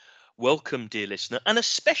Welcome, dear listener, and a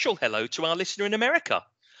special hello to our listener in America.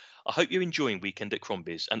 I hope you're enjoying Weekend at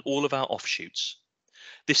Crombie's and all of our offshoots.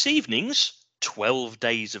 This evening's 12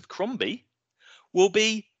 Days of Crombie will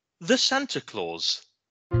be the Santa Claus.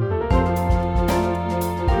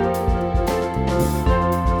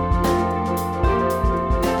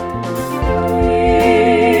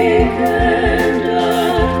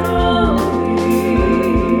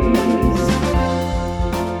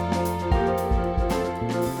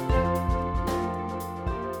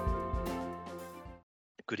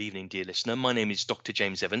 Good evening, dear listener. My name is Dr.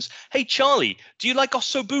 James Evans. Hey, Charlie, do you like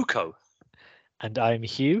ossobuco? And I'm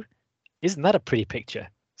Hugh. Isn't that a pretty picture?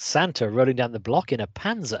 Santa rolling down the block in a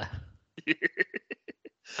Panzer.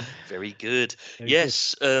 Very good. Very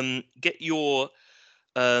Yes, get your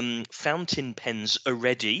fountain pens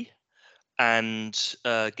ready and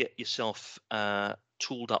get yourself a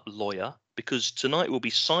tooled up lawyer, because tonight we'll be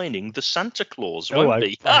signing the Santa Claus, won't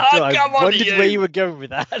we? I Come on, wondered where you were going with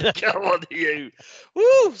that. Come on, you.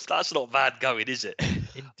 Woo, that's not bad going, is it?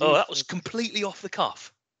 Indeed. Oh, that was completely off the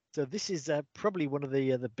cuff. So this is probably one of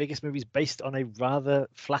the biggest movies based on a rather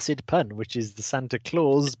flaccid pun, which is the Santa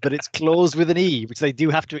Claus, but it's Claus with an E, which they do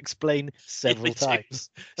have to explain several times.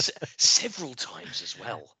 Several times as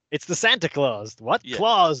well. It's the Santa Claus. What? Yeah.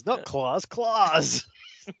 Claus, not Claus, Claus.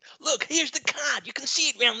 Look, here's the card. You can see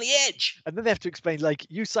it round the edge. And then they have to explain, like,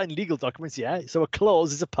 you sign legal documents, yeah? So a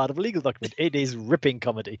clause is a part of a legal document. It is ripping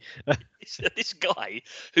comedy. This guy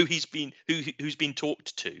who's been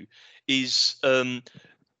talked to is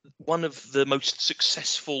one of the most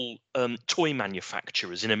successful toy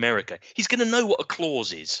manufacturers in America. He's going to know what a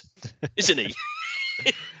clause is, isn't he?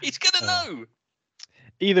 He's going to know.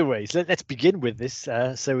 Either way, so let's begin with this.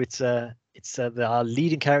 So it's our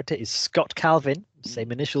leading character is Scott Calvin,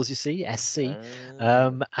 same initials you see, SC,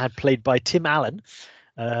 and played by Tim Allen.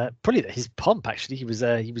 Probably his pomp, actually. He was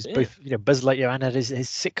both Buzz Lightyear and had his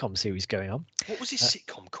sitcom series going on. What was his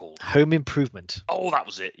sitcom called? Home Improvement. Oh, that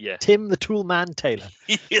was it. Yeah. Tim the Tool Man Taylor.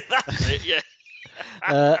 Yeah, that's it.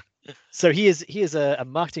 Yeah. So he is a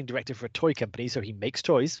marketing director for a toy company, so he makes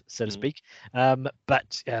toys, so to speak.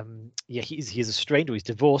 But he's estranged, or he's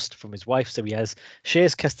divorced from his wife, so he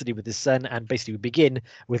shares custody with his son. And basically, we begin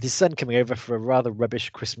with his son coming over for a rather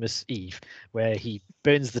rubbish Christmas Eve, where he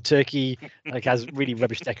burns the turkey, like has really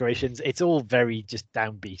rubbish decorations. It's all very just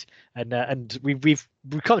downbeat. And we've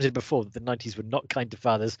commented before that the 90s were not kind to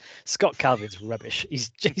fathers. Scott Calvin's rubbish.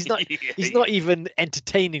 He's not even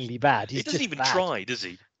entertainingly bad. He doesn't even try, does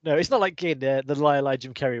he? No, it's not like in the Lie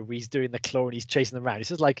Jim Carrey where he's doing the claw and he's chasing them around. It's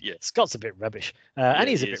just like Scott's a bit rubbish, and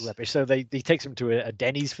he's a bit rubbish. So he takes him to a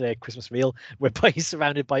Denny's for their Christmas meal, whereby he's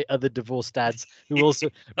surrounded by other divorced dads who also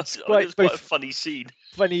it's quite a funny scene.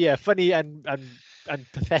 Funny and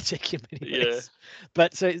pathetic in many ways.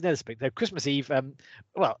 But so it's never though Christmas Eve.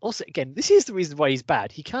 Well, also again, this is the reason why he's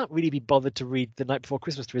bad. He can't really be bothered to read The Night Before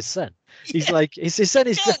Christmas to his son. He's like his son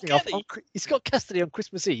is drifting off. He's got custody on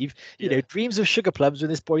Christmas Eve. You know, dreams of sugar plums in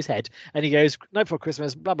this boy's head, and he goes Night Before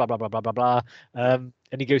Christmas, blah blah blah blah blah blah blah. And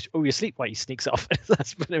he goes, "Oh, you're asleep." While he sneaks off.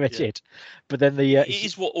 That's pretty much it. But then it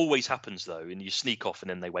is what always happens though, and you sneak off, and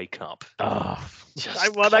then they wake up. Oh, I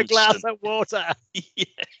want a glass of water. Yeah.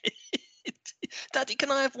 Daddy, can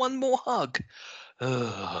I have one more hug?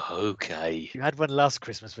 Oh, okay. You had one last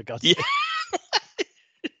Christmas, for God's sake.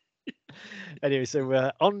 Anyway,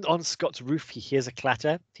 so on Scott's roof, he hears a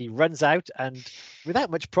clatter. He runs out, and without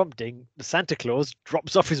much prompting, the Santa Claus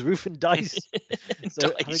drops off his roof and dies.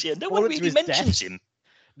 No one really mentions him.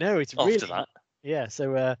 No, it's after really that. Yeah,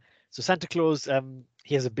 so Santa Claus,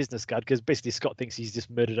 he has a business card because basically Scott thinks he's just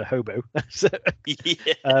murdered a hobo. so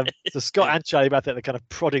Scott and Charlie about that, they're kind of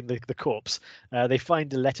prodding the corpse. They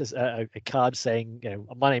find a card saying,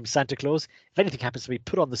 my name's Santa Claus. If anything happens to me,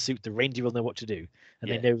 put on the suit. The reindeer will know what to do. And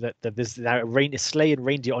they know that there's now a sleigh and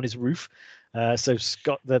reindeer on his roof. So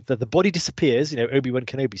Scott, the body disappears, Obi-Wan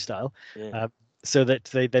Kenobi style. So that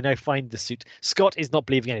they now find the suit. Scott is not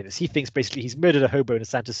believing any of this. He thinks basically he's murdered a hobo in a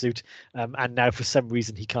Santa suit, and now for some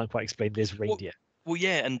reason he can't quite explain there's reindeer. Well,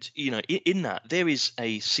 yeah, and in that there is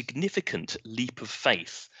a significant leap of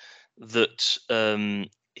faith that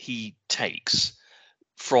he takes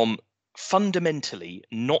from fundamentally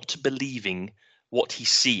not believing what he's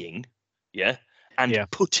seeing, and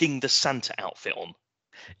putting the Santa outfit on.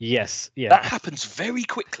 Yes, yeah. That happens very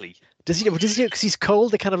quickly. Does he? Because he's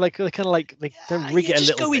cold. They kind of like they don't rig it a just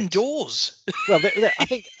little go bit. indoors. Well,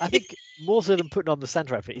 I think more so than putting on the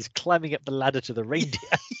Santa outfit, he's climbing up the ladder to the reindeer.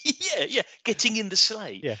 yeah, getting in the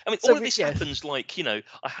sleigh. Yeah. I mean, So all of this happens like,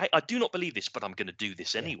 I do not believe this, but I'm going to do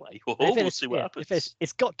this anyway. We'll see what happens.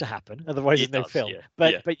 It's got to happen, otherwise there's no film.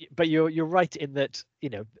 But you're right in that,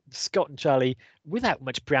 Scott and Charlie, without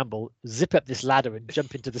much preamble, zip up this ladder and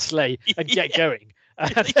jump into the sleigh and get going.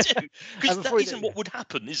 They do, because that isn't what would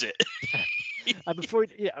happen, is it? And before,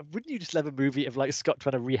 wouldn't you just love a movie of like Scott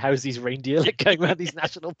trying to rehouse these reindeer, like going around these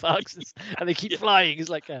national parks and they keep flying? It's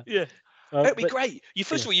like, it'd be great.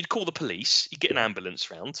 First of all, you'd call the police, you'd get an ambulance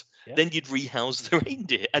round, then you'd rehouse the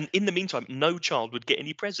reindeer, and in the meantime, no child would get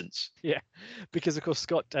any presents. Yeah, because of course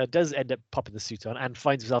Scott does end up popping the suit on and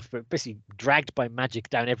finds himself basically dragged by magic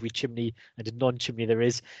down every chimney and non-chimney there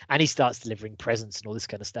is, and he starts delivering presents and all this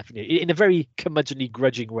kind of stuff in a very curmudgeonly,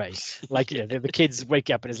 grudging way. Like the kids wake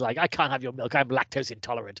up and it's like, I can't have your milk, I'm lactose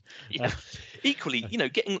intolerant. Equally,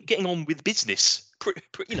 getting on with business.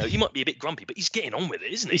 You might be a bit grumpy, but he's getting on with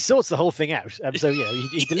it, isn't he? He sorts the whole thing out. So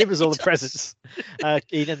he delivers all the presents. And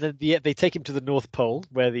then they take him to the North Pole,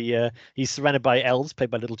 where he's surrounded by elves,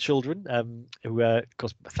 played by little children, who are, of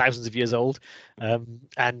course, thousands of years old.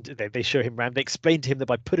 And they show him around. They explain to him that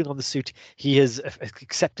by putting on the suit, he has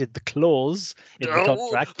accepted the clause in the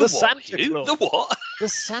contract. The Santa Claus. The what? The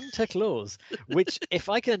Santa Claus, which, if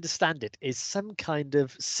I can understand it, is some kind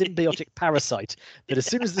of symbiotic parasite that as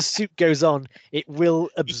soon as the suit goes on, it will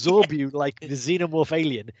absorb you like the xenomorph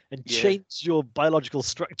alien and change your biological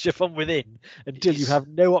structure from within until you have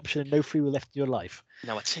no option and no free will left in your life.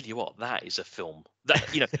 Now, I tell you what, that is a film that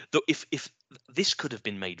if this could have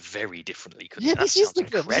been made very differently, this is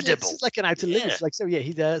incredible. It's like an Outer Limits. Like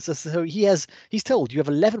he's told you have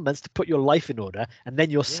 11 months to put your life in order, and then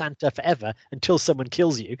you're Santa forever until someone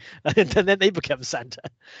kills you, and then they become Santa.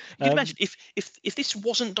 You can imagine if this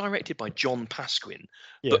wasn't directed by John Pasquin,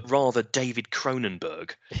 but rather David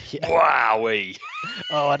Cronenberg. Wowee!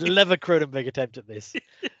 Oh, I'd love a Cronenberg attempt at this.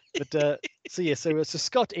 But so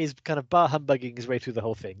Scott is kind of bar humbugging his way through the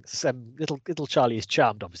whole thing. Little Charlie is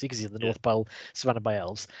charmed, obviously, because he's in the North Pole, surrounded by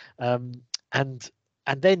elves. And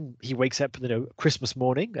then he wakes up, Christmas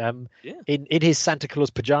morning, in his Santa Claus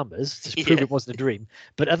pajamas to prove it wasn't a dream.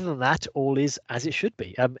 But other than that, all is as it should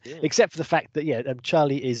be, except for the fact that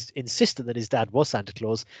Charlie is insistent that his dad was Santa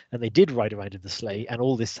Claus, and they did ride around in the sleigh, and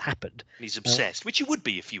all this happened. He's obsessed, which you would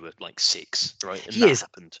be if you were like 6, right? And that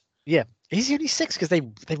happened. Yeah, he's only 6 because they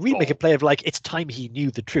remake a play of like it's time he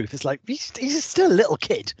knew the truth. It's like he's still a little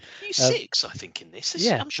kid. He's 6, I think, in this.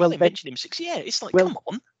 I'm sure they mentioned him 6. Yeah, it's like, come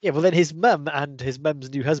on. Yeah, well then his mum and his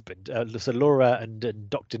mum's new husband, so Laura and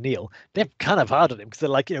Dr. Neil, they're kind of hard on him because they're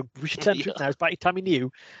like, we should tell the truth now. It's about time he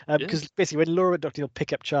knew. Because basically when Laura and Dr. Neil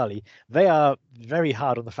pick up Charlie, they are very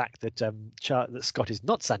hard on the fact that that Scott is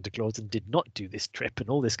not Santa Claus and did not do this trip and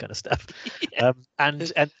all this kind of stuff.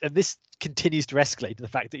 And this continues to escalate to the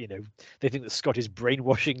fact that they think that Scott is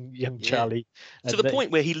brainwashing young Charlie to the point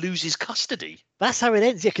where he loses custody. That's how it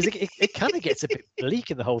ends, because it kind of gets a bit bleak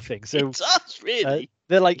in the whole thing. So it does, really.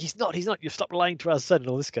 They're like, he's not. You stop lying to our son and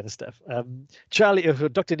all this kind of stuff. Charlie,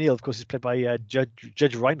 Dr. Neil, of course, is played by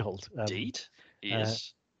Judge Reinhold. Indeed,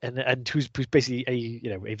 yes. And who's basically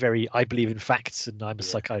a very I believe in facts and I'm a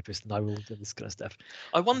psychiatrist and I will do this kind of stuff.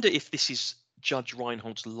 I wonder if this is Judge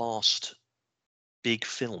Reinhold's last big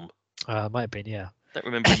film. Might have been, yeah. Don't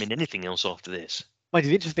remember him in anything else after this. Mind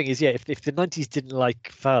you, the interesting thing is, if the 90s didn't like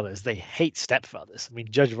fathers, they hate stepfathers. I mean,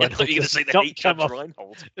 Judge Reinhold. I thought you were going to say they hate Judge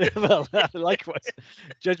Reinhold. Well, likewise,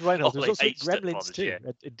 Judge Reinhold. There's also Gremlins too.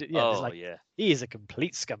 He is a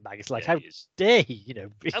complete scumbag. It's like, how dare he?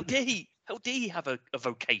 How dare he have a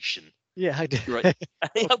vocation? Yeah, how dare? Right.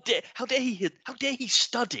 how dare he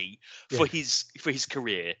study for his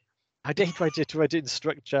career? How dare he try to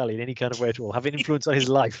instruct Charlie in any kind of way at all, have an influence on his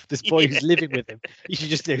life? This boy who's living with him, you should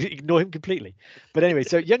just ignore him completely. But anyway,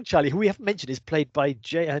 so young Charlie, who we haven't mentioned, is played by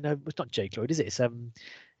no, it's not Jake Lloyd, is it?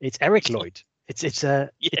 It's Eric Lloyd. It's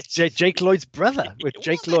Jake Lloyd's brother. With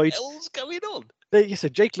Jake Lloyd. What the hell's going on? So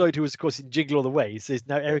Jake Lloyd, who was of course in Jingle All the Way, so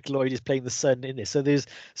now Eric Lloyd is playing the son in this. So there's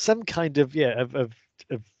some kind of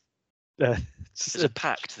there's a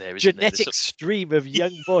pact there, genetic stream of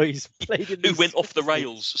young boys played in who went off the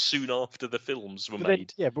rails soon after the films were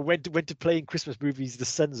made. But went to play in Christmas movies the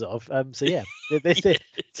sons of. There's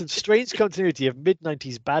some strange continuity of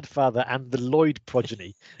mid-90s Bad Father and the Lloyd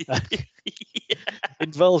progeny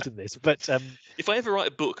involved in this. But if I ever write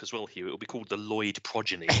a book as well, Hugh, it'll be called The Lloyd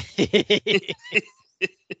Progeny. Like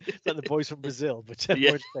the boys from Brazil, but more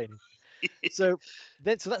entertaining. So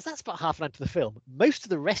that's about half an hour to the film. Most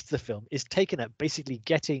of the rest of the film is taken up basically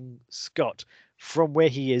getting Scott from where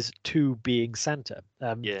he is to being Santa.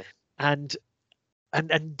 Yeah. And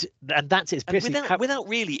that's it. It's And basically without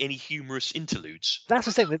really any humorous interludes. that's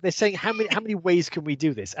the thing. They're saying how many ways can we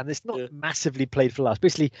do this, and it's not Yeah. massively played for laughs.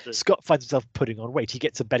 Basically, Scott finds himself putting on weight. He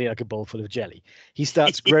gets a belly like a bowl full of jelly. He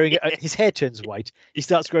starts growing. His hair turns white. He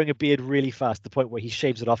starts growing a beard really fast, to the point where he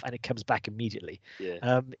shaves it off and it comes back immediately.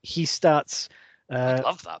 Yeah. He starts. I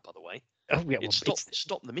love that, by the way. Oh yeah, well,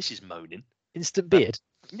 stop the missus moaning. Instant beard.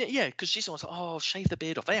 Yeah, because she's always like, "Oh, shave the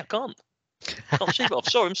beard off." Hey, I can't shave it off.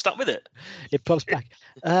 Sorry, I'm stuck with it. It pops back,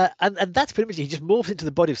 and that's pretty much it. He just morphs into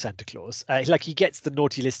the body of Santa Claus. He gets the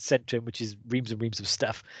naughty list sent to him, which is reams and reams of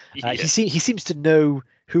stuff. He seems to know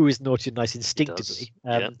who is naughty and nice instinctively.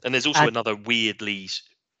 Yeah, and there's also another weirdly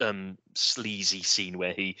sleazy scene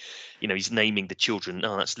where he's naming the children.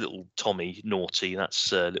 Oh, that's little Tommy naughty.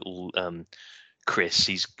 That's little Chris.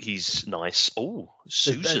 He's nice. Oh,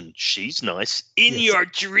 Susan, she's nice. In your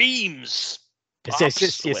dreams.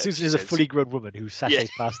 Susan is a fully grown woman who sashays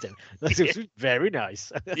past him. That's very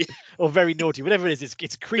nice, or very naughty, whatever it is.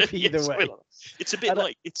 It's creepy either way. It's a bit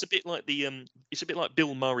like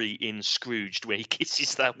Bill Murray in Scrooged, where he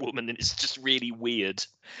kisses that woman, and it's just really weird.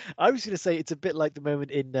 I was going to say it's a bit like the moment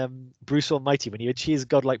in Bruce Almighty when he achieves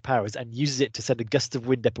godlike powers and uses it to send a gust of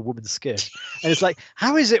wind up a woman's skirt. And it's like,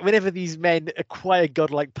 how is it whenever these men acquire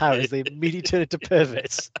godlike powers, they immediately turn into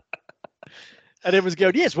perverts? And everyone's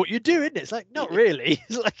going, yes, what you do, isn't it? It's like, not really.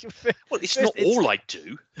 It's like, well, it's not all I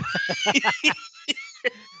do.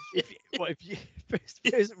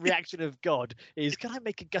 First reaction of God is, can I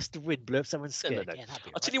make a gust of wind blow up someone's skirt? No.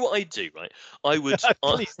 I'll tell you what I'd do, right? I would.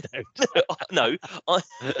 Please don't. No,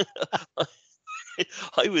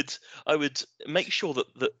 I would make sure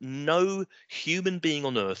that no human being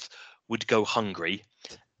on Earth would go hungry,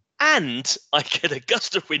 and I get a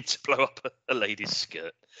gust of wind to blow up a lady's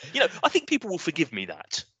skirt. I think people will forgive me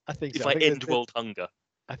that. I think if so. I end world hunger.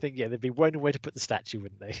 I think there'd be one way to put the statue,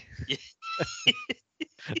 wouldn't they? Yeah.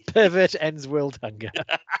 Pervert ends world hunger.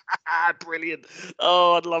 Brilliant.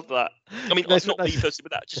 Oh, I'd love that. I mean, not me personally,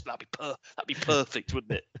 but that'd be perfect,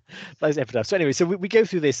 wouldn't it? That's epic enough. So anyway, so we go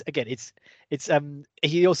through this again.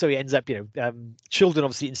 He also ends up, children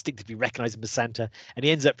obviously instinctively recognize him as Santa, and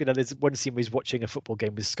he ends up, there's one scene where he's watching a football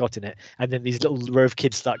game with Scott in it, and then these little row of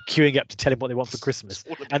kids start queuing up to tell him what they want for Christmas.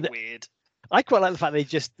 And weird. I quite like the fact they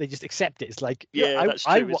just accept it. It's like,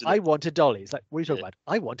 I want a dolly. It's like, what are you talking about?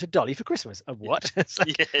 I want a dolly for Christmas. And what? It's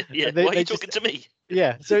like, why are you talking to me?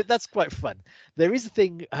 Yeah, so that's quite fun. There is a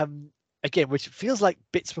thing, again, which feels like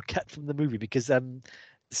bits were cut from the movie, because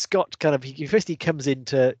Scott he comes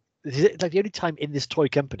into, like, the only time in this toy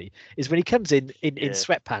company is when he comes in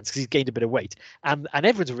sweatpants because he's gained a bit of weight, and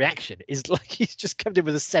everyone's reaction is like he's just come in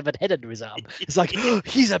with a severed head under his arm. It's like, oh,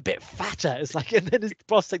 he's a bit fatter. It's like, and then his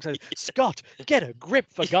boss takes like, Scott, get a grip,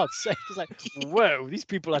 for God's sake. It's like, whoa, these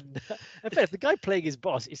people are. In fact, the guy playing his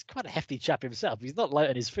boss is quite a hefty chap himself. He's not light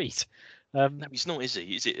on his feet. No, he's not, is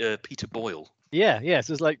he? Is it Peter Boyle? Yeah.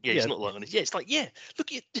 So it's like, he's not light on his. Yeah, it's like,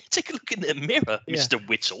 take a look in the mirror, Mr.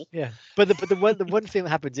 Whittle. Yeah, but the one thing that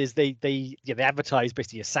happens is they advertise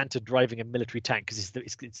basically a Santa driving a military tank because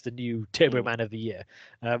it's the new Turbo Man of the year,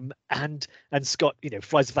 and Scott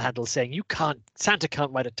flies off the handle saying, Santa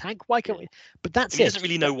can't ride a tank. Why can't we? But that's he doesn't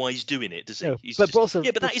really know why he's doing it, does he? No,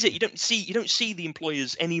 but that is it. You don't see the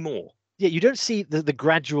employers anymore. Yeah, you don't see the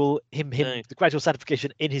gradual the gradual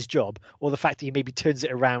sanctification in his job, or the fact that he maybe turns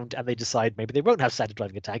it around and they decide maybe they won't have Santa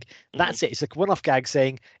driving a tank. That's it. It's like a one-off gag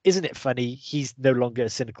saying, "Isn't it funny? He's no longer a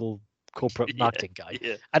cynical corporate marketing guy."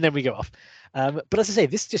 Yeah. And then we go off. But as I say,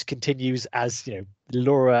 this just continues as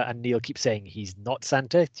Laura and Neil keep saying he's not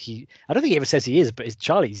Santa. I don't think he ever says he is, but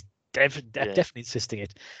Charlie's definitely insisting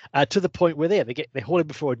it, to the point where they haul him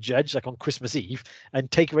before a judge like on Christmas Eve and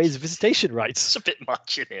take away his visitation rights. It's a bit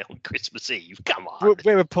much in here on Christmas Eve. Come on.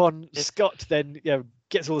 Whereupon Scott then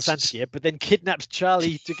gets all the Santa gear, but then kidnaps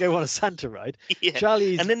Charlie to go on a Santa ride. Yeah.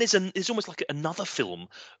 And then there's almost like another film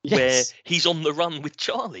where he's on the run with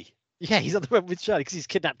Charlie. Yeah, he's on the run with Charlie because he's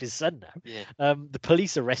kidnapped his son now. Yeah. The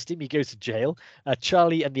police arrest him. He goes to jail.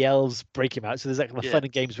 Charlie and the elves break him out. So there's like fun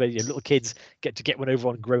and games where little kids get one over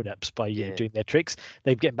on grown-ups by doing their tricks.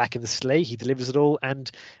 They get him back in the sleigh. He delivers it all, and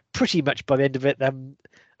pretty much by the end of it,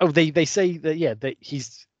 they say that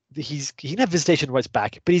he can have visitation rights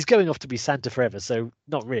back, but he's going off to be Santa forever, so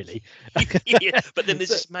not really. But then there's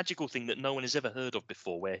this magical thing that no one has ever heard of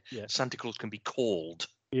before, where Santa Claus can be called.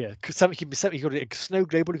 Yeah, because something can be something. You got a snow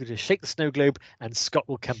globe, or you could just shake the snow globe, and Scott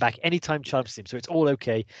will come back anytime Charlie sees him. So it's all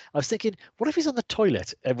okay. I was thinking, what if he's on the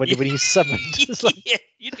toilet when he's summoned? It's like,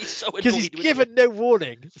 you'd be so annoyed because he's given no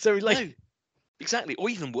warning. So no, exactly, or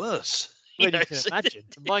even worse. you can imagine.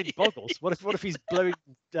 The mind boggles. What if he's blowing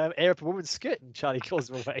air up a woman's skirt and Charlie calls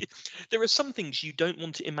him away? There are some things you don't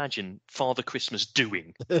want to imagine Father Christmas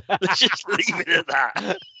doing. Let's just leave it at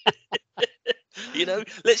that.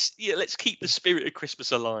 Let's keep the spirit of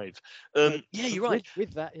Christmas alive. You're right.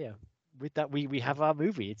 With that, we have our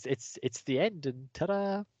movie. It's the end, and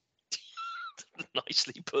ta-da!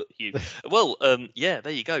 Nicely put, Hugh. Well, there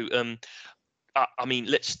you go. I mean,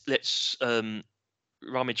 let's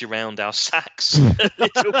rummage around our sacks a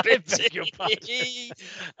little bit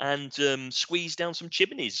and squeeze down some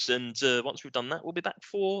chimneys. And once we've done that, we'll be back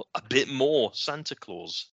for a bit more Santa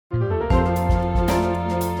Claus.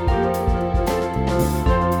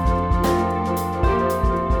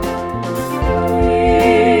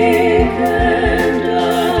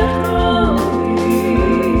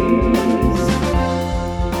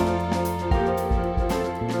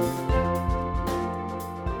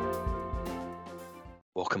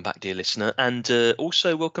 Welcome back, dear listener, and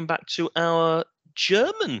also welcome back to our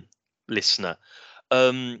German listener.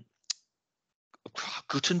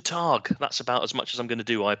 Guten Tag. That's about as much as I'm going to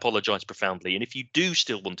do. I apologise profoundly. And if you do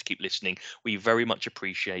still want to keep listening, we very much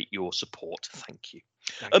appreciate your support. Thank you.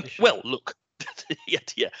 Well, look,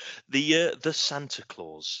 the Santa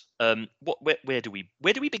Claus. Where do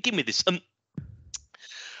we begin with this?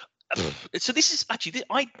 So this is actually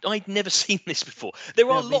I'd never seen this before. There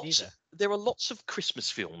are lots of Christmas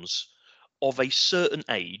films of a certain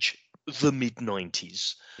age, the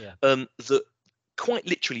mid-90s, that quite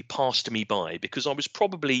literally passed me by because I was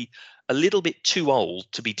probably a little bit too old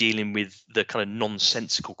to be dealing with the kind of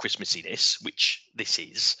nonsensical Christmassiness, which this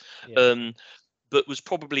is, but was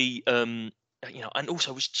probably and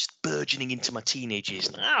also was just burgeoning into my teenage years.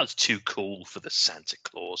 And I was too cool for the Santa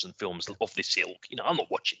Claus and films of this ilk. I'm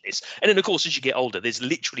not watching this. And then, of course, as you get older, there's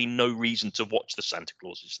literally no reason to watch the Santa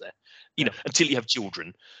Clauses there, until you have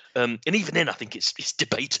children. And even then, I think it's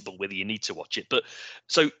debatable whether you need to watch it. But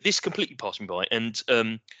so this completely passed me by. And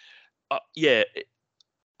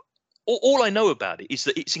all I know about it is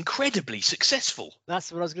that it's incredibly successful.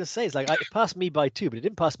 That's what I was going to say. It's like it passed me by too, but it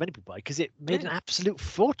didn't pass many people by because it made an absolute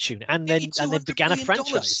fortune and then began a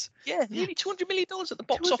franchise. Yeah, nearly $200 million at the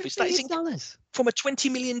box office. That is dollars from a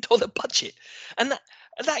 $20 million budget, and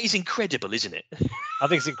that is incredible, isn't it? I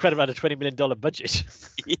think it's incredible at a $20 million budget.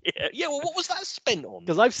 Yeah. Well, what was that spent on?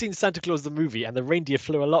 Because I've seen Santa Claus the movie, and the reindeer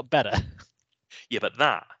flew a lot better. Yeah, but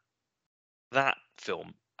that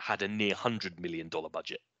film had a near $100 million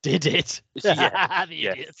budget. Did it? Yeah, the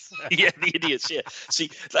idiots. Yeah, the idiots. Yeah. See,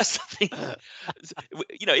 that's the thing.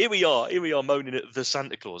 Here we are moaning at the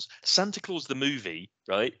Santa Claus. Santa Claus the movie,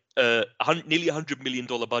 right? Nearly $100 million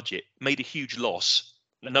budget, made a huge loss.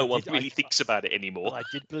 No one really thinks about it anymore. I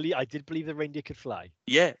did believe the reindeer could fly.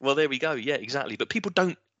 Yeah, well, there we go. Yeah, exactly. But people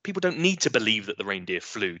don't need to believe that the reindeer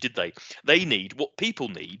flew, did they? What people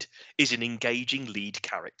need is an engaging lead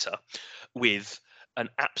character with an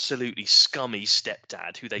absolutely scummy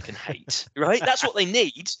stepdad who they can hate, right? That's what they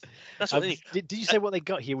need. That's what they need. Did you say what they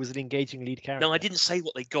got here was an engaging lead character? No, I didn't say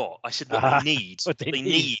what they got. I said what they need. What they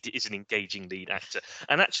need is an engaging lead actor.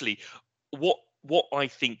 And actually, what I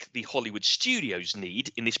think the Hollywood studios need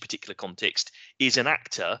in this particular context is an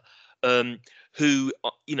actor who,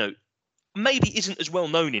 maybe isn't as well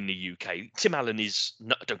known in the UK. Tim Allen is,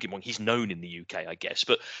 don't get me wrong, he's known in the UK, I guess,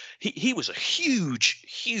 but he was a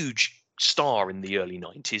huge star in the early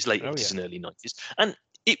 90s, late 80s and early 90s. And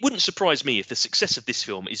it wouldn't surprise me if the success of this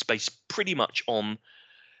film is based pretty much on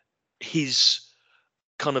his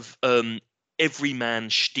kind of everyman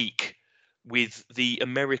shtick with the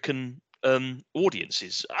American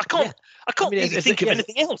audiences. I can't really think of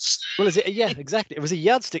anything else. Well, exactly. It was a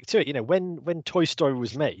yardstick to it. When Toy Story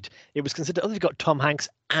was made, it was considered, you've got Tom Hanks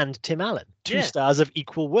and Tim Allen, two stars of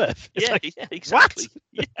equal worth. Yeah, exactly. What?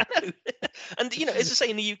 Yeah, and as I say,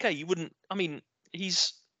 in the UK, you wouldn't. I mean,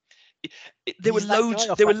 there were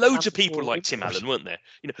loads of people like Tim Allen, weren't there?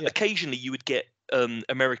 Occasionally you would get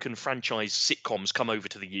American franchise sitcoms come over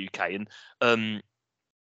to the UK, and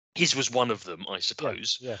his was one of them, I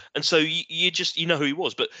suppose. Yeah. And so you just who he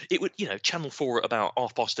was, but it would Channel 4 at about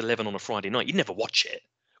 11:30 on a Friday night. You'd never watch it.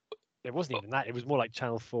 It wasn't even that. It was more like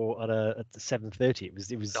Channel 4 at 7:30.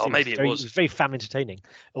 It was. Oh, maybe it was. It was very family entertaining.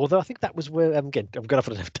 Although I think that was where again I'm going off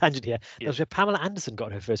on a tangent here. Yeah. That was where Pamela Anderson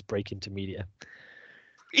got her first break into media.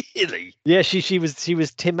 Really? Yeah, she was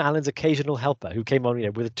Tim Allen's occasional helper who came on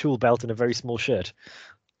with a tool belt and a very small shirt.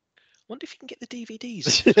 Wonder if you can get the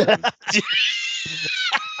DVDs.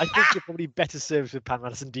 I think you're probably better served with Pam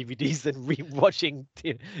Anderson DVDs than rewatching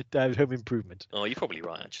Home Improvement. Oh, you're probably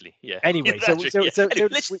right, actually. Yeah. Anyway,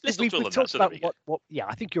 let's we've talked about what. Yeah,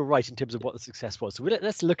 I think you're right in terms of what the success was. So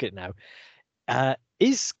let's look at it now.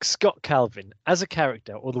 Is Scott Calvin as a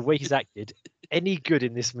character or the way he's acted any good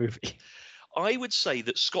in this movie? I would say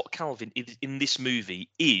that Scott Calvin in this movie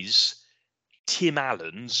is Tim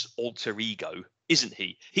Allen's alter ego, isn't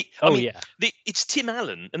he? It's Tim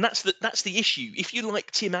Allen, and that's the issue. If you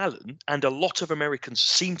like Tim Allen, and a lot of Americans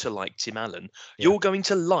seem to like Tim Allen, you're going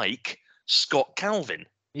to like Scott Calvin.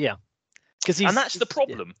 Yeah, and that's the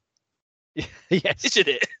problem. Yeah. Yes, isn't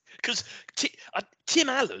it? Because Tim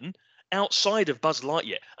Allen, outside of Buzz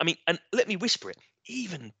Lightyear, I mean, and let me whisper it,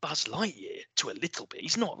 even Buzz Lightyear, to a little bit,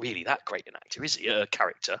 he's not really that great an actor, is he? A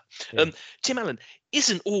character. Yeah. Tim Allen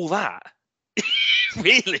isn't all that.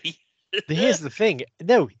 Really. Here's the thing.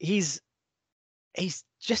 No, he's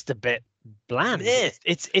just a bit bland. Meh.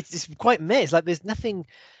 It's quite meh. It's like there's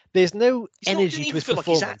no energy to his performance.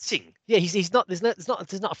 Like he's acting. Yeah, he's not. There's not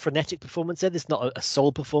a frenetic performance there. There's not a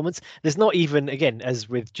soul performance. There's not even, again, as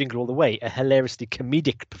with Jingle All the Way, a hilariously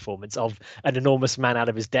comedic performance of an enormous man out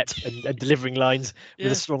of his depth and delivering lines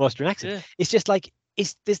with a strong Austrian accent. Yeah. It's just like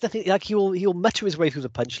there's nothing, like he'll mutter his way through the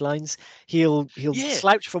punchlines. He'll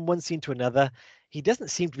slouch from one scene to another. He doesn't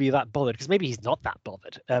seem to be that bothered, because maybe he's not that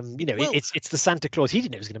bothered. It's the Santa Claus. He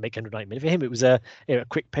didn't know he was going to make 190 million. For him, it was a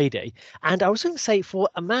quick payday. And I was going to say, for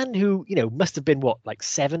a man who must have been like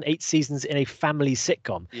 7-8 seasons in a family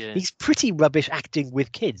sitcom, he's pretty rubbish acting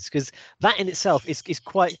with kids, because that in itself is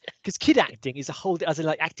quite, because kid acting is a whole, as in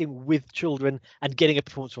like acting with children and getting a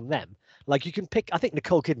performance from them. Like you can pick, I think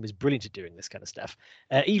Nicole Kidman is brilliant at doing this kind of stuff.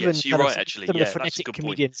 Even yes, you're right, actually. Some of the frenetic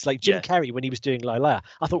comedians like Jim Carrey, when he was doing La La,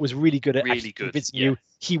 I thought was really good at convincing you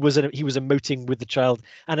he was emoting with the child.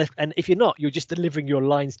 And if you're not, you're just delivering your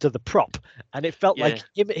lines to the prop. And it felt like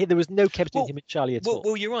there was no chemistry in him and Charlie at all.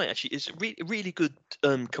 Well, you're right, actually. It's a really good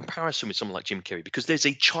comparison with someone like Jim Carrey, because there's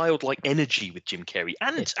a childlike energy with Jim Carrey.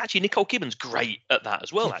 And actually, Nicole Kidman's great at that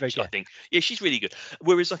as well, actually, I think. Yeah, she's really good.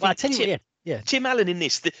 Whereas I think Tim Allen in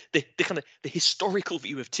this, the kind of the historical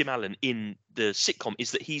view of Tim Allen in the sitcom is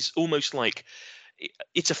that he's almost like,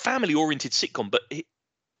 it's a family-oriented sitcom, but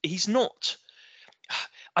he's not.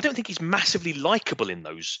 I don't think he's massively likable in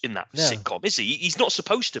that sitcom, is he? He's not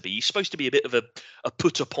supposed to be. He's supposed to be a bit of a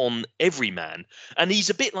put upon everyman, and he's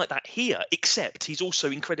a bit like that here. Except he's also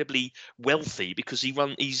incredibly wealthy, because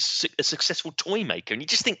he's a successful toy maker, and you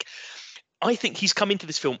just think. I think he's come into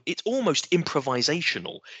this film, it's almost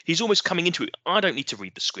improvisational. He's almost coming into it. I don't need to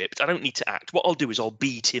read the script. I don't need to act. What I'll do is I'll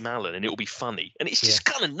be Tim Allen, and it'll be funny. And it's just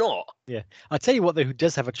kind of not. Yeah. I'll tell you what, though, who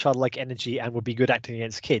does have a childlike energy and would be good acting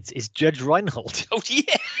against kids is Judge Reinhold. Oh,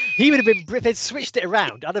 yeah. He would have been, if they'd switched it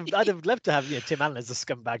around, I'd have loved to have Tim Allen as a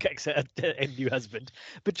scumbag and new husband.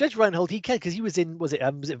 But Judge Reinhold, he can, because he was in, was it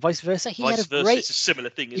Vice Versa? It's a similar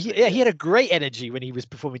thing, isn't it? Yeah, he had a great energy when he was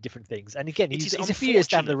performing different things. And again, he's a few years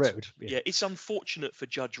down the road. Yeah, it's unfortunate for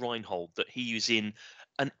Judge Reinhold that he was in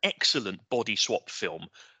an excellent body swap film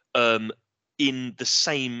in the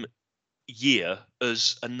same year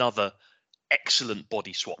as another excellent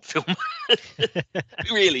body swap film.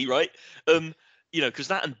 Really, right? Because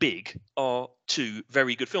that and Big are two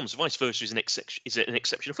very good films. Vice Versa is an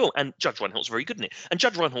exceptional film, and Judge Reinhold's very good in it. And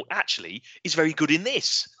Judge Reinhold actually is very good in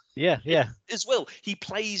this. Yeah. As well, he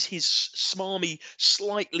plays his smarmy,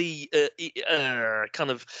 slightly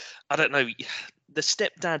kind of, I don't know, the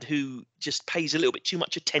stepdad who just pays a little bit too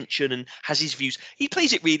much attention and has his views. He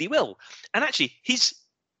plays it really well, and actually,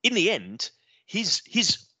 in the end, his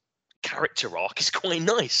character arc is quite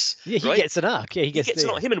nice. Yeah, he gets an arc. Yeah, he gets an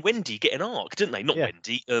arc. Him and Wendy get an arc, didn't they? Not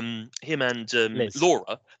Wendy. Him and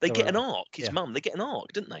Laura, they get an arc. His mum, they get an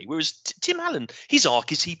arc, didn't they? Whereas Tim Allen, his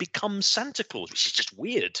arc is he becomes Santa Claus, which is just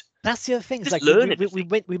weird. That's the other thing. It's like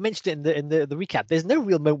we mentioned it in the recap. There's no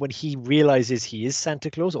real moment when he realizes he is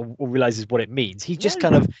Santa Claus or realizes what it means. He just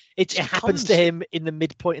kind of it happens to him in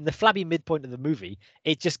the flabby midpoint of the movie.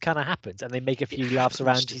 It just kind of happens, and they make a few laughs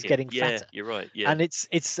around. He's getting fatter. Yeah, you're right. Yeah, and it's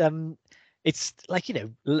like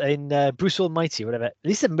in Bruce Almighty or whatever. At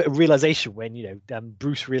least a realization when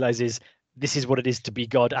Bruce realizes this is what it is to be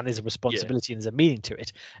God, and there's a responsibility and there's a meaning to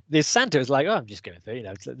it. There's Santa is like, I'm just going through,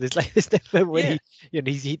 there's no moment when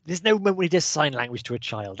there's no moment when he does sign language to a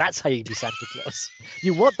child. That's how you be Santa Claus.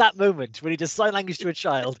 You want that moment when he does sign language to a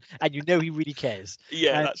child and he really cares.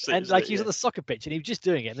 Yeah, that's it. And like he's on the soccer pitch and he was just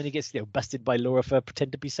doing it, and then he gets busted by Laura for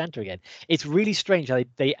pretending to be Santa again. It's really strange how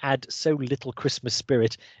they add so little Christmas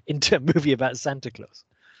spirit into a movie about Santa Claus.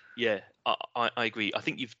 Yeah, I agree. I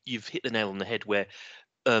think you've hit the nail on the head where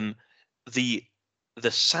the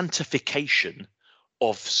sanctification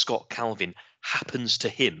of Scott Calvin happens to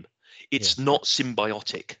him. It's not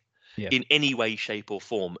symbiotic. in any way, shape, or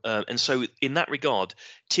form. And so, in that regard,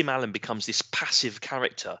 Tim Allen becomes this passive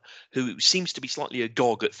character who seems to be slightly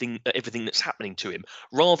agog at everything that's happening to him,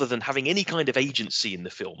 rather than having any kind of agency in the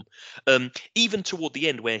film. Even toward the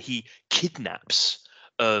end, where he kidnaps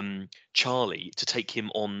Charlie to take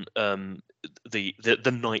him on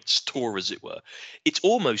the night's tour, as it were. It's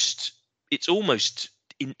almost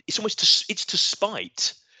to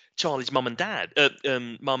spite Charlie's mum and dad,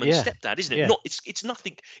 mum and stepdad, isn't it? Yeah. Not it's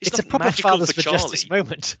nothing. It's a nothing proper magical fathers for for Charlie. justice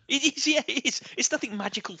moment. It is, yeah, it is. It's nothing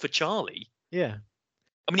magical for Charlie. Yeah.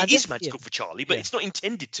 I mean, it is magical for Charlie, but it's not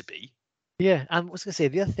intended to be. Yeah, and I was going to say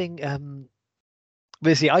the other thing.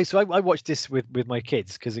 But see, I watched this with my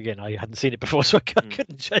kids because again I hadn't seen it before, so I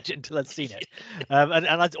couldn't judge it until I'd seen it.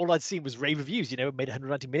 And all I'd seen was rave reviews. You know, it made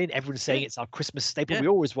 190 million. Everyone's saying it's our Christmas staple. We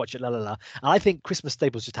always watch it, la la la. And I think Christmas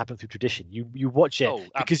staples just happen through tradition. You watch it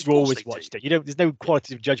because you always watched it. You don't. There's no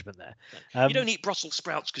qualitative judgment there. You don't eat Brussels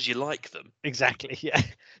sprouts because you like them. Exactly. Yeah.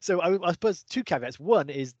 So I suppose two caveats. One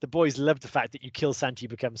is the boys love the fact that you kill Santa, you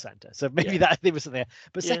become Santa. So maybe that there was something there.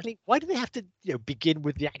 But secondly, why do they have to begin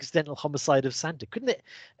with the accidental homicide of Santa? Couldn't it?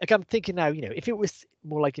 Like I'm thinking now, if it was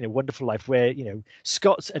more like Wonderful Life, where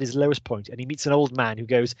Scott's at his lowest point and he meets an old man who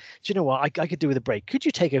goes, do you know what, I could do with a break. Could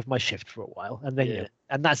you take over my shift for a while? And then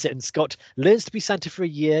and that's it. And Scott learns to be Santa for a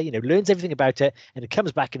year, learns everything about it, and it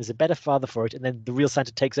comes back and is a better father for it. And then the real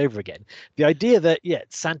Santa takes over again. The idea that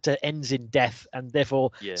Santa ends in death and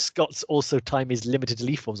therefore Scott's also time is limited till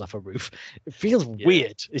he falls off a roof. It feels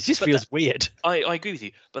weird. It just feels weird. I agree with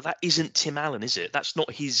you, but that isn't Tim Allen, is it? That's not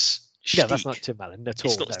his. No, that's not Tim Allen at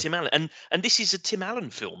all. It's not Tim Allen, and this is a Tim Allen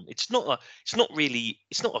film. It's not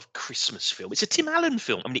a Christmas film. It's a Tim Allen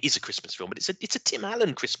film. I mean, it is a Christmas film, but it's a Tim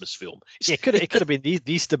Allen Christmas film. It could have been the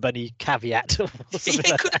Easter Bunny caveat. Or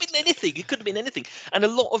it could have been anything. It could have been anything. And a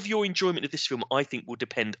lot of your enjoyment of this film, I think, will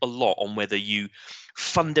depend a lot on whether you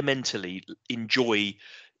fundamentally enjoy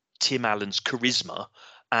Tim Allen's charisma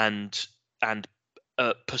and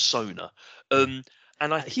persona.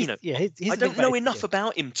 And I, I don't know enough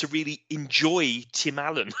about him to really enjoy Tim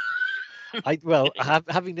Allen.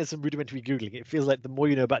 Having done some rudimentary googling, it feels like the more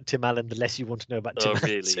you know about Tim Allen, the less you want to know about Tim Allen.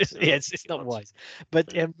 Really? So, it's not wise.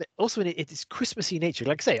 But also in it's Christmassy nature.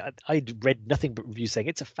 Like I say, I'd read nothing but reviews saying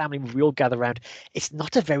it's a family movie. We all gather around. It's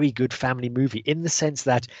not a very good family movie in the sense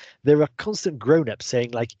that there are constant grown-ups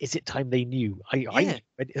saying like, "Is it time they knew?"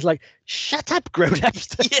 It's like, shut up,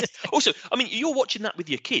 grown-ups. Also, I mean, you're watching that with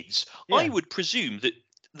your kids. I would presume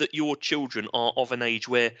that your children are of an age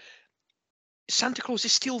where Santa Claus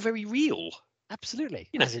is still very real. Absolutely.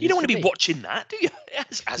 You don't want to be watching that, do you?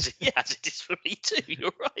 As it is for me too.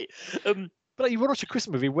 You're right. But you watch a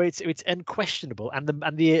Christmas movie where it's unquestionable, and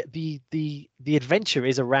the adventure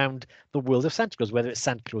is around the world of Santa Claus. Whether it's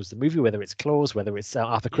Santa Claus the movie, whether it's Claus, whether it's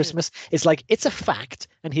Arthur Christmas, it's like it's a fact,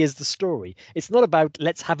 and here's the story. It's not about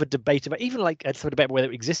let's have a debate about let's have a debate about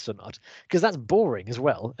whether it exists or not, because that's boring as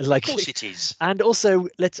well. Like, of course it is. And also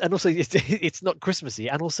it's not Christmassy.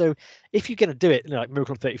 And also, if you're going to do it like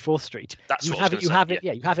Miracle on 34th Street, you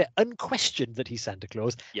have it unquestioned that he's Santa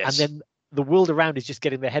Claus, and then the world around is just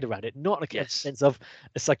getting their head around it, not like a sense of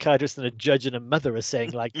a psychiatrist and a judge and a mother are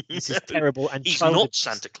saying like this is terrible and he's not abuse.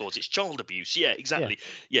 Santa Claus, it's child abuse. Yeah, exactly.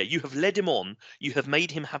 Yeah, you have led him on, you have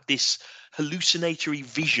made him have this hallucinatory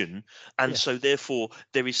vision, and so therefore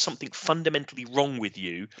there is something fundamentally wrong with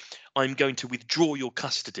you. I'm going to withdraw your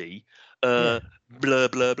custody. Blah blah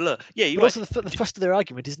blah. Yeah, but also the thrust of their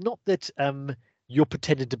argument is not that you're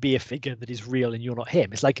pretending to be a figure that is real and you're not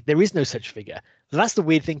him. It's like there is no such figure. That's the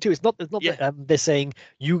weird thing too. It's not that they're saying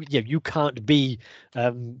you can't be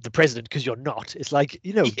the president because you're not. It's like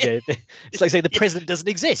it's like saying the president doesn't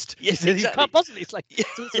exist. Yes, exactly. You can't possibly. It's like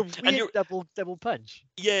so it's a weird double punch.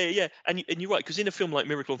 Yeah, and you're right, because in a film like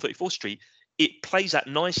Miracle on 34th Street, it plays out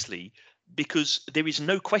nicely because there is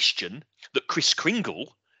no question that Kris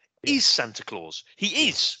Kringle is Santa Claus. He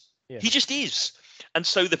is. Yeah. He just is. And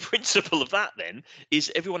so the principle of that then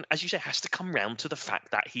is everyone, as you say, has to come round to the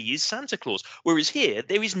fact that he is Santa Claus. Whereas here,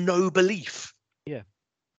 there is no belief. Yeah,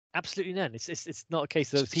 absolutely none. It's not a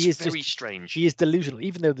case of he is very strange. He is delusional,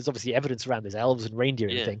 even though there's obviously evidence around there's elves and reindeer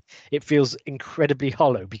and everything. It feels incredibly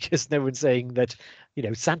hollow because no one's saying that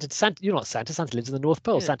Santa. You're not Santa. Santa lives in the North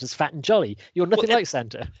Pole. Santa's fat and jolly. You're nothing like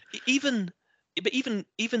Santa. Even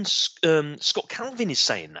Scott Calvin is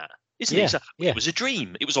saying that. Isn't it? It was a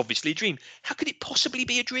dream. It was obviously a dream. How could it possibly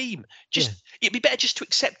be a dream? It'd be better just to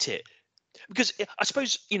accept it. Because I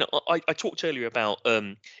suppose, I talked earlier about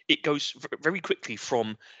it goes very quickly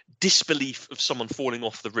from disbelief of someone falling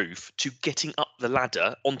off the roof to getting up the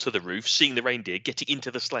ladder onto the roof, seeing the reindeer, getting into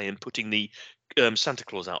the sleigh and putting the Santa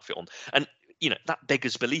Claus outfit on. And, that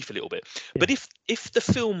beggars belief a little bit. Yeah. But if the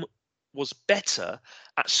film was better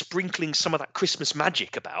at sprinkling some of that Christmas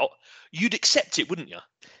magic about, you'd accept it, wouldn't you?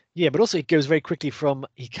 Yeah, but also it goes very quickly from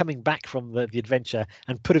he coming back from the adventure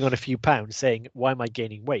and putting on a few pounds, saying, "Why am I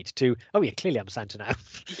gaining weight?" to, "Oh yeah, clearly I'm Santa now."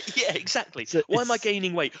 Yeah, exactly. So Why am I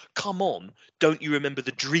gaining weight? Come on, don't you remember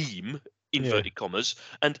the dream? Inverted commas.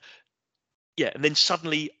 And yeah, and then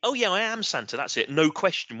suddenly, oh yeah, I am Santa. That's it. No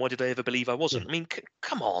question. Why did I ever believe I wasn't? Yeah. I mean,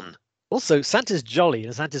 come on. Also, Santa's jolly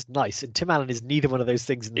and Santa's nice, and Tim Allen is neither one of those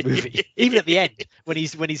things in the movie. Even at the end, when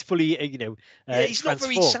he's fully, Yeah, he's not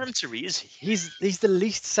very transformed. Santa-y, is he? He's the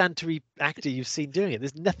least Santa-y actor you've seen doing it.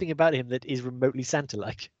 There's nothing about him that is remotely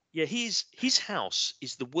Santa-like. Yeah, his house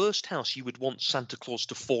is the worst house you would want Santa Claus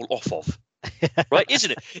to fall off of. Right,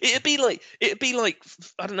 isn't it? It'd be like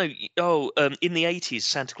I don't know. Oh, in the 80s,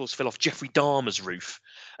 Santa Claus fell off Jeffrey Dahmer's roof,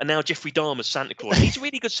 and now Jeffrey Dahmer's Santa Claus. He's a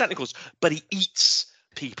really good Santa Claus, but he eats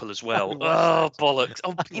people as well. Oh bollocks!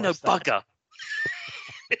 Oh, bugger.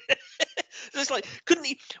 It's like,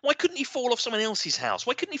 why couldn't he fall off someone else's house?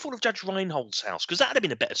 Why couldn't he fall off Judge Reinhold's house? Because that'd have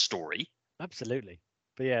been a better story. Absolutely.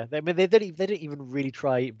 But yeah, they don't even really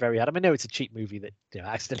try very hard. I mean, I know it's a cheap movie that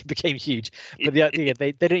accidentally became huge, but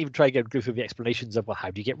they don't even try to go through the explanations of, well,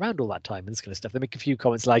 how do you get around all that time and this kind of stuff. They make a few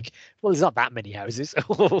comments like, well, there's not that many houses.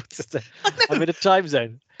 I'm in a time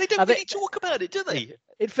zone. They don't really talk about it, do they? Yeah.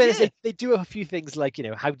 In fairness, they do a few things like,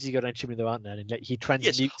 how did you go down chimney there aren't none? And he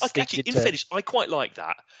transmutes things into... In fairness, I quite like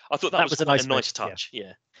that. I thought that was a nice touch.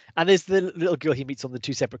 Yeah. And there's the little girl he meets on the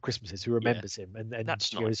 2 separate Christmases who remembers him, and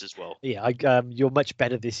that's nice as well. Yeah, you're much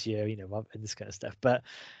better this year, and this kind of stuff. But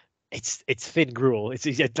it's thin gruel.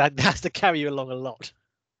 That has to carry you along a lot.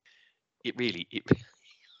 It really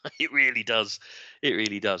does. It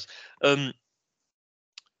really does. I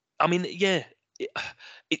mean, yeah.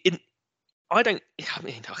 I don't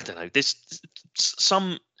know. There's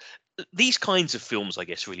some these kinds of films, I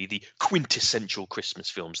guess, really the quintessential Christmas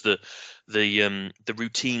films, the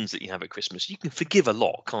routines that you have at Christmas. You can forgive a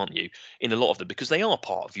lot, can't you, in a lot of them, because they are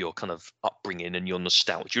part of your kind of upbringing and your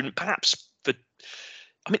nostalgia. And perhaps I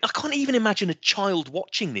can't even imagine a child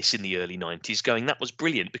watching this in the early 90s going, "That was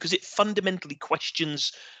brilliant," because it fundamentally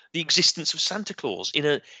questions the existence of Santa Claus in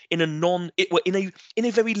a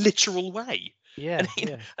very literal way. Yeah.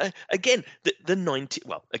 And again, the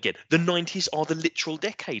 90s are the literal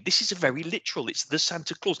decade. This is a very literal. It's the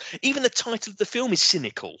Santa Claus. Even the title of the film is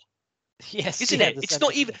cynical. Yes, isn't it? It's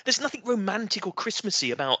not even. There's nothing romantic or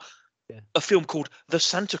Christmassy about a film called The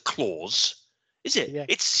Santa Claus, is it? Yeah.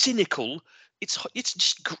 It's cynical. It's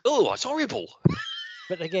just it's horrible.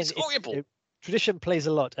 But again, it's horrible. Tradition plays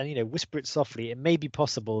a lot, and whisper it softly. It may be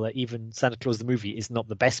possible that even Santa Claus the movie is not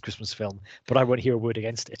the best Christmas film, but I won't hear a word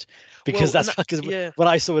against it because what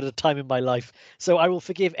I saw at a time in my life. So I will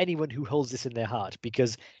forgive anyone who holds this in their heart,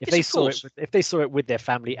 because if they saw it with their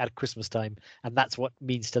family at Christmas time, and that's what it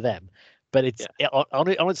means to them. But it's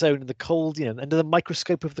on its own in the cold, under the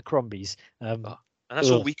microscope of the Crombies. And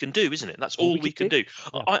that's all we can do, isn't it? That's all we can do.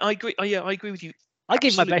 Yeah. I agree. I agree with you. I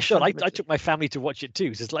gave my best shot. I took my family to watch it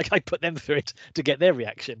too. So it's like I put them through it to get their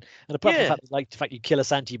reaction. And apart from the fact you kill a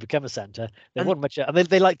Santa, you become a Santa. There wasn't much, and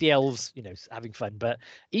they like the elves, having fun. But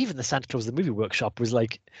even the Santa Claus the movie workshop was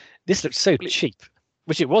like, this looks so cheap,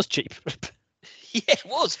 which it was cheap. Yeah, it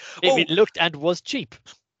was. It looked and was cheap.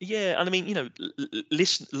 Yeah, and I mean,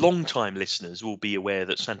 long-time listeners will be aware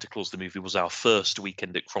that Santa Claus the movie was our first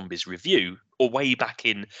Weekend at Crombie's review, or way back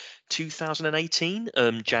in 2018,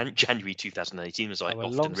 January 2018, as I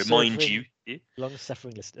often remind you.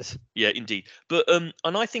 Long-suffering listeners. Yeah, indeed. But and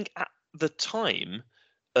I think at the time,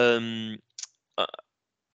 I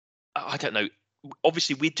don't know.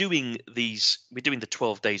 Obviously, we're doing the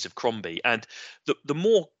 12 Days of Crombie, and the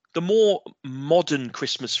more modern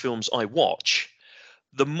Christmas films I watch,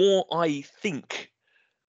 the more I think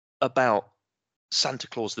about Santa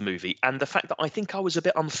Claus the movie, and the fact that I think I was a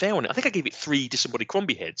bit unfair on it. I think I gave it 3 disembodied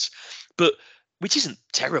Crombie heads, which isn't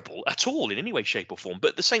terrible at all in any way, shape, or form. But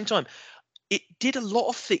at the same time, it did a lot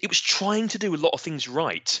of things. It was trying to do a lot of things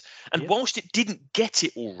right, and whilst it didn't get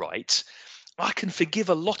it all right, I can forgive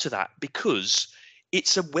a lot of that because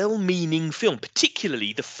it's a well-meaning film,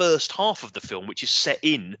 particularly the first half of the film, which is set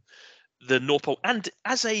in the North Pole, and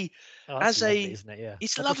lovely, isn't it? Yeah,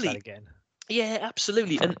 it's lovely again. Yeah,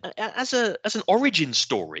 absolutely. And as an origin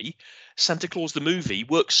story, Santa Claus the movie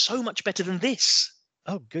works so much better than this.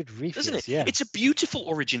 Oh, good grief, doesn't it? Yeah, it's a beautiful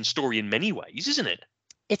origin story in many ways, isn't it?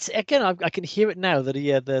 It's again, I can hear it now that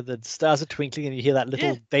the stars are twinkling and you hear that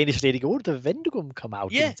little Danish lady go, "Oh, the Vendogum come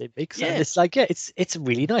out," and it makes and it's like it's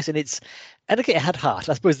really nice and again it had heart.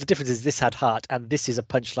 I suppose the difference is this had heart and this is a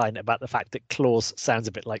punchline about the fact that claws sounds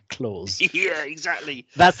a bit like claws. Yeah, exactly.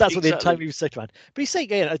 That's what the entire movie was centered around. But you say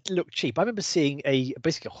again, it looked cheap. I remember seeing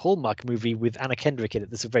basically a Hallmark movie with Anna Kendrick in it.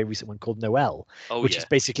 There's a very recent one called Noelle, which is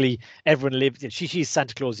basically everyone lives. She's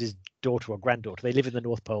Santa Claus's daughter or granddaughter. They live in the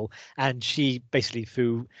North Pole, and she basically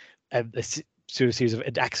through a series of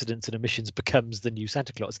accidents and omissions becomes the new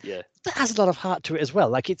Santa Claus. Yeah, that has a lot of heart to it as well.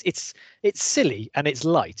 Like it's silly and it's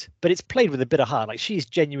light, but it's played with a bit of heart. Like she's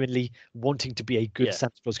genuinely wanting to be a good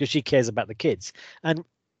Santa Claus because she cares about the kids, and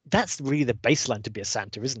that's really the baseline to be a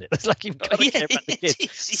Santa, isn't it? It's like you've got to care about the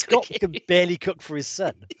kids. Scott can barely cook for his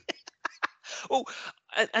son. Well,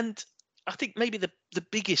 and I think maybe the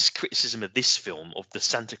biggest criticism of this film of the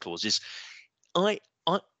Santa Claus is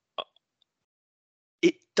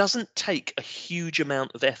it doesn't take a huge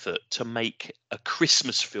amount of effort to make a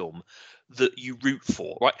Christmas film that you root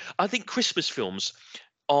for, right? I think Christmas films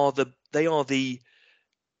are the I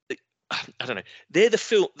don't know. They're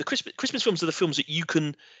the Christmas films are the films that you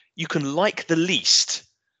can like the least,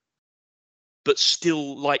 but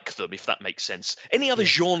still like them, if that makes sense. Any other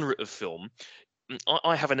genre of film,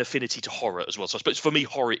 I have an affinity to horror as well. So I suppose for me,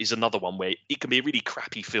 horror is another one where it can be a really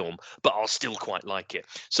crappy film, but I'll still quite like it.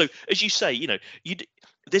 So as you say,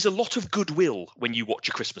 there's a lot of goodwill when you watch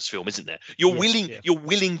a Christmas film, isn't there? You're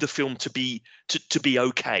willing the film to be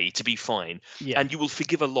okay, to be fine, and you will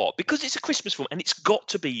forgive a lot because it's a Christmas film and it's got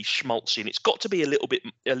to be schmaltzy and it's got to be a little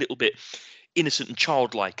bit innocent and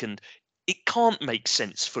childlike and it can't make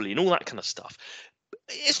sense fully and all that kind of stuff.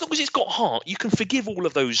 As long as it's got heart, you can forgive all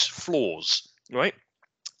of those flaws. Right,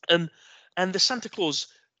 and the Santa Claus,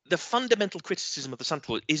 the fundamental criticism of the Santa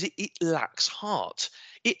Claus is it lacks heart.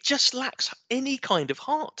 It just lacks any kind of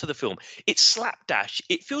heart to the film. It's slapdash.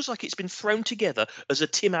 It feels like it's been thrown together as a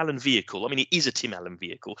Tim Allen vehicle. I mean, it is a Tim Allen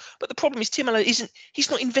vehicle, but the problem is Tim Allen he's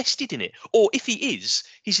not invested in it. Or if he is,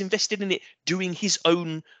 he's invested in it doing his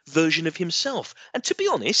own version of himself. And to be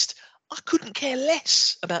honest, I couldn't care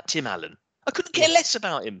less about Tim Allen. I couldn't care less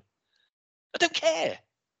about him. I don't care.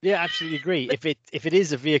 Yeah, absolutely agree. If it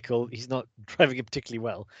is a vehicle, he's not driving it particularly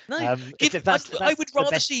well. No, I would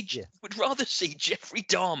rather see Jeffrey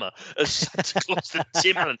Dahmer as Santa Claus than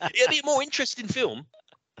Tim Allen. It'd be a more interesting film.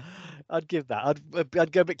 I'd give that. I'd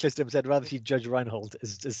go a bit closer to him. I'd rather see Judge Reinhold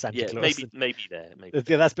as Santa Claus. Maybe there.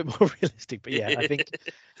 Yeah, that's a bit more realistic. But yeah, I think.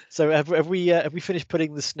 So have we finished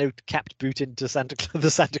putting the snow-capped boot into the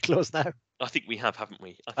Santa Claus now? I think we have, haven't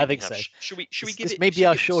we? I think so. Should we give this it? Maybe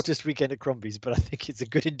our shortest weekend at Crombie's, but I think it's a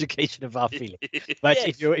good indication of our feeling. But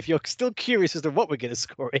if you're still curious as to what we're going to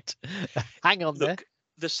score it, hang on there.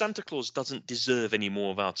 The Santa Claus doesn't deserve any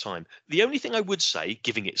more of our time. The only thing I would say,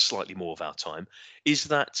 giving it slightly more of our time, is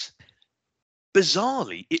that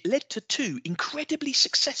bizarrely it led to 2 incredibly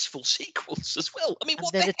successful sequels as well. I mean,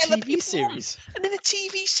 what the hell are people series? On? And then a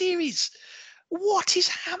TV series. What is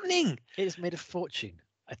happening? It has made a fortune.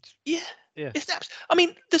 Yeah. I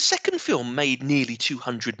mean, the second film made nearly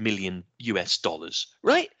 $200 million,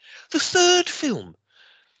 right? The third film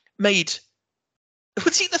made.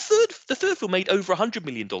 See, the third film made over $100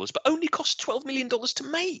 million, but only cost $12 million to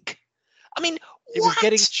make. I mean, it was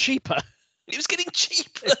getting cheaper. It was getting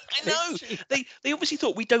cheaper. I know. They obviously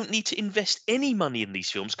thought we don't need to invest any money in these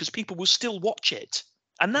films because people will still watch it,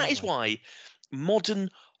 and that is why modern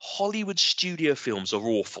Hollywood studio films are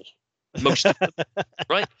awful. Most of them,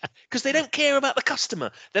 right? Because they don't care about the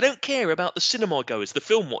customer. They don't care about the cinema goers, the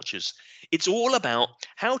film watchers. It's all about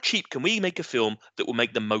how cheap can we make a film that will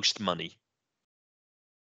make the most money.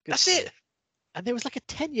 That's it. And there was like a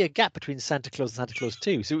 10-year gap between Santa Claus and Santa Claus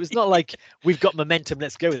 2. So it was not like we've got momentum,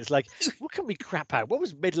 let's go. It's like, what can we crap out? What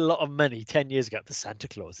was made a lot of money 10 years ago? The Santa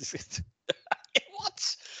Claus.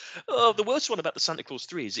 What? Oh, the worst one about the Santa Claus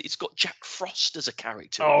 3 is it's got Jack Frost as a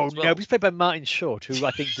character. Oh, no, he's played by Martin Short, who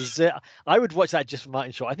I think I would watch that just for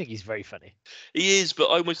Martin Short. I think he's very funny. He is, but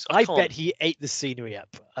I bet he ate the scenery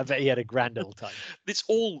up. I bet he had a grand old time.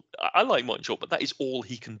 I like Martin Short, but that is all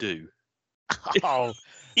he can do. Oh,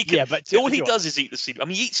 but all he does is eat the scenery. I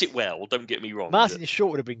mean, he eats it well. Don't get me wrong. Martin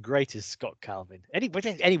Short would have been great as Scott Calvin. Anyway,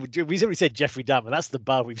 we've already said Jeffrey Dahmer. That's the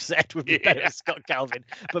bar we've set. Would be better as Scott Calvin.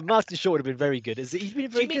 But Martin Short would have been very good. He's been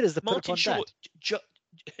very good as the Martin Short.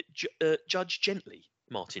 Judge Gently,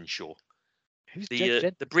 Martin Shaw. Who's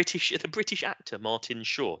the British actor Martin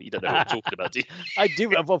Shaw? You don't know what I'm talking about, do you? I do.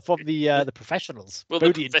 From the Professionals. Well,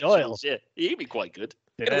 Bodie and Doyle. Yeah, he'd be quite good.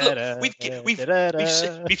 Look, we've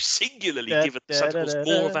singularly given Santa Claus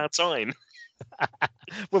more of our time.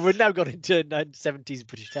 Well, we've now got into 70s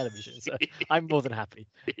British television, so I'm more than happy.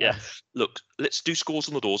 Yeah. Look, let's do scores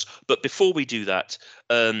on the doors. But before we do that,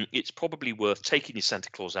 it's probably worth taking your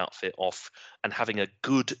Santa Claus outfit off and having a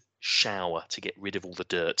good shower to get rid of all the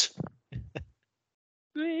dirt.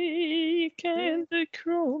 Weekend at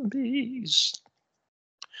Crombie's.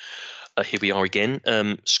 Here we are again.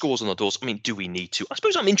 Scores on the doors. I mean, do we need to? I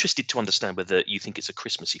suppose I'm interested to understand whether you think it's a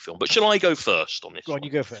Christmassy film. But shall I go first on this? Go on, one?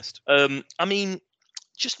 you go first. I mean,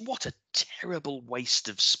 just what a terrible waste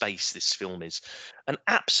of space this film is. An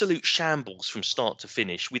absolute shambles from start to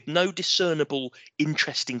finish, with no discernible,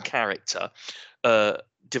 interesting character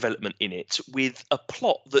development in it, with a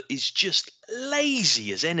plot that is just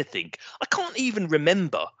lazy as anything. I can't even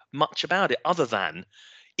remember much about it other than,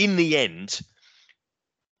 in the end,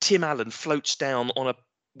 Tim Allen floats down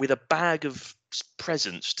with a bag of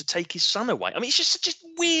presents to take his son away. I mean, it's just such a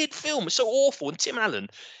weird film. It's so awful. And Tim Allen,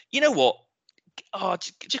 you know what?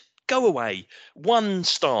 Just go away. 1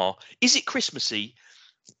 star. Is it Christmassy?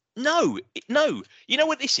 No, no. You know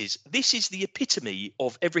what this is? This is the epitome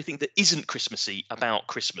of everything that isn't Christmassy about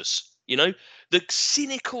Christmas. You know, the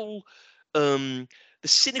cynical way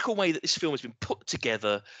that this film has been put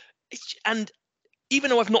together. And even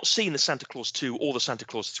though I've not seen the Santa Claus 2 or the Santa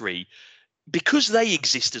Claus 3, because they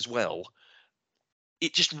exist as well,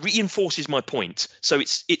 it just reinforces my point. So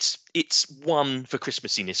it's one for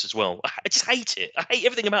Christmassiness as well. I just hate it. I hate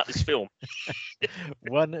everything about this film.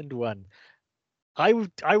 1 and 1. I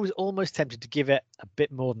was almost tempted to give it a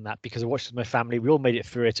bit more than that because I watched it with my family. We all made it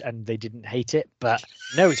through it and they didn't hate it. But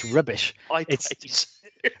no, it's rubbish.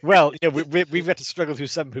 Well, you know, we've had to struggle through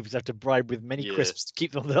some movies, have to bribe with many crisps to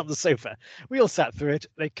keep them on the sofa. We all sat through it.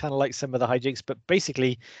 They kind of like some of the hijinks, but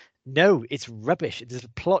basically, no, it's rubbish. The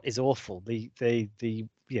plot is awful.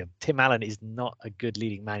 Tim Allen is not a good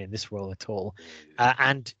leading man in this role at all,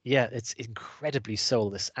 and it's incredibly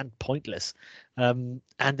soulless and pointless. And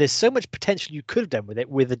there's so much potential you could have done with it,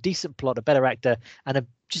 with a decent plot, a better actor, and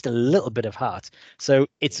just a little bit of heart. So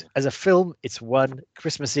it's as a film, it's one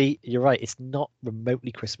Christmassy. You're right, it's not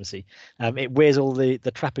remotely Christmassy. It wears all the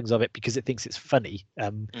trappings of it because it thinks it's funny,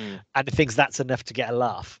 and it thinks that's enough to get a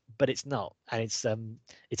laugh, but it's not. And it's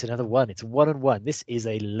another one. It's 1 and 1. This is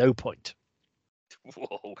a low point.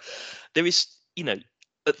 Whoa, there is,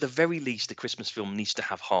 at the very least, a Christmas film needs to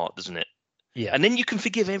have heart, doesn't it? Yeah, and then you can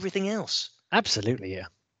forgive everything else. Absolutely, yeah.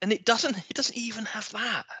 And it doesn't even have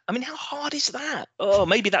that. I mean, how hard is that? Oh,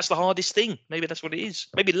 maybe that's the hardest thing. Maybe that's what it is.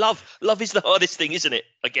 Maybe love is the hardest thing, isn't it?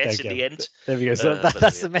 I guess in the end. There we go. So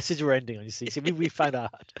that's the message we're ending on. You see, we found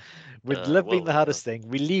out. With love being the hardest thing,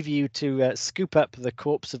 we leave you to scoop up the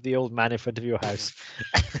corpse of the old man in front of your house.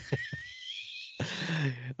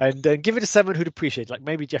 And give it to someone who'd appreciate it, like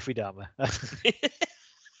maybe Jeffrey Dahmer.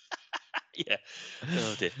 Yeah.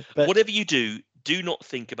 Oh dear. But whatever you do not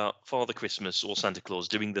think about Father Christmas or Santa Claus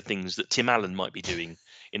doing the things that Tim Allen might be doing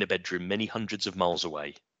in a bedroom many hundreds of miles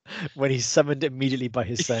away. When he's summoned immediately by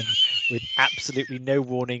his son with absolutely no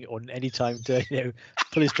warning or any time to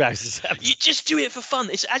pull his trousers up. You just do it for fun.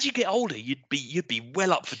 It's as you get older, you'd be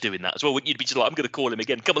well up for doing that as well. You'd be just like, I'm going to call him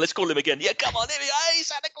again. Come on, let's call him again. Yeah, come on, here we go. Hey,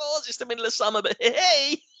 Santa Claus. It's the middle of summer, but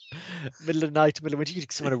hey. Middle of the night, middle of winter, you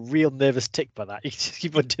get someone a real nervous tick by that. You just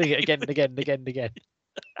keep on doing it again and again and again and again.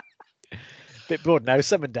 Bit bored now,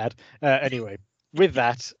 summon Dad. Anyway, with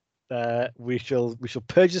that, we shall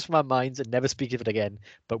purge this from our minds and never speak of it again.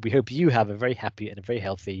 But we hope you have a very happy and a very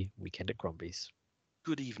healthy weekend at Crombie's.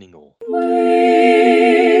 Good evening, all.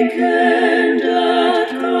 Weekend at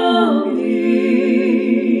Crombie's.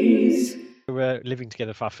 We were living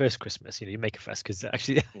together for our first Christmas. You make a fuss because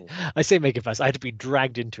actually, I say make a fuss. I had to be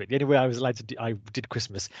dragged into it. The only way I was allowed to I did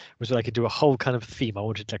Christmas was when I could do a whole kind of theme. I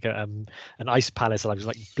wanted like an ice palace, and I was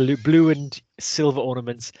like blue and silver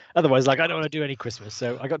ornaments. Otherwise, I don't want to do any Christmas.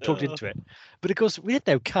 So I got talked into it. But of course, we had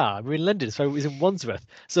no car. We were in London, so it was in Wandsworth.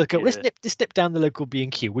 So I go, let's nip down the local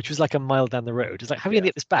B&Q, which was like a mile down the road. It's like, how are you going to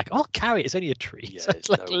get this back? I'll carry it. It's only a tree. Yeah, so it's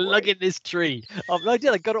like lugging this tree. I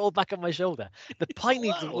did. I got it all back on my shoulder. The pine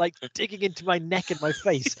needles were like digging into my neck and my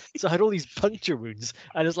face. So I had all these puncture wounds.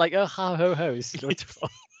 And it's like, oh, ha, ho, ho. It's wonderful.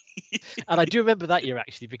 And I do remember that year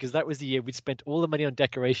actually, because that was the year we'd spent all the money on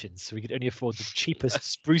decorations, so we could only afford the cheapest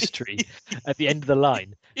spruce tree at the end of the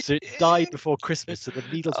line. So it died before Christmas, so the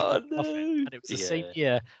needles were off it. And it was the same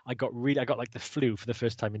year I got like the flu for the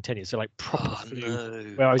first time in 10 years. So like proper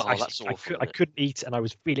flu, where I was I couldn't eat and I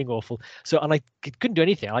was feeling awful. So and I couldn't do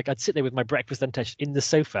anything. Like I'd sit there with my breakfast untouched in the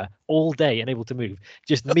sofa all day, unable to move.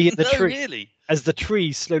 Just me and the tree. Really? As the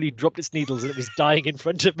tree slowly dropped its needles and it was dying in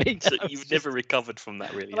front of me. So you've never recovered from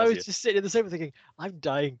that, really. And I was just sitting in the sofa thinking, I'm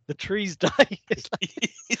dying. The tree's dying. It's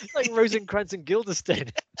like Rosencrantz and Guildenstern.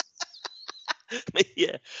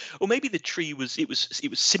 Yeah, or maybe the tree was it was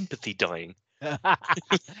sympathy dying.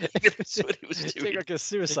 That's what it was It's doing. like a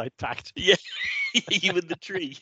suicide pact. Yeah, you and the tree.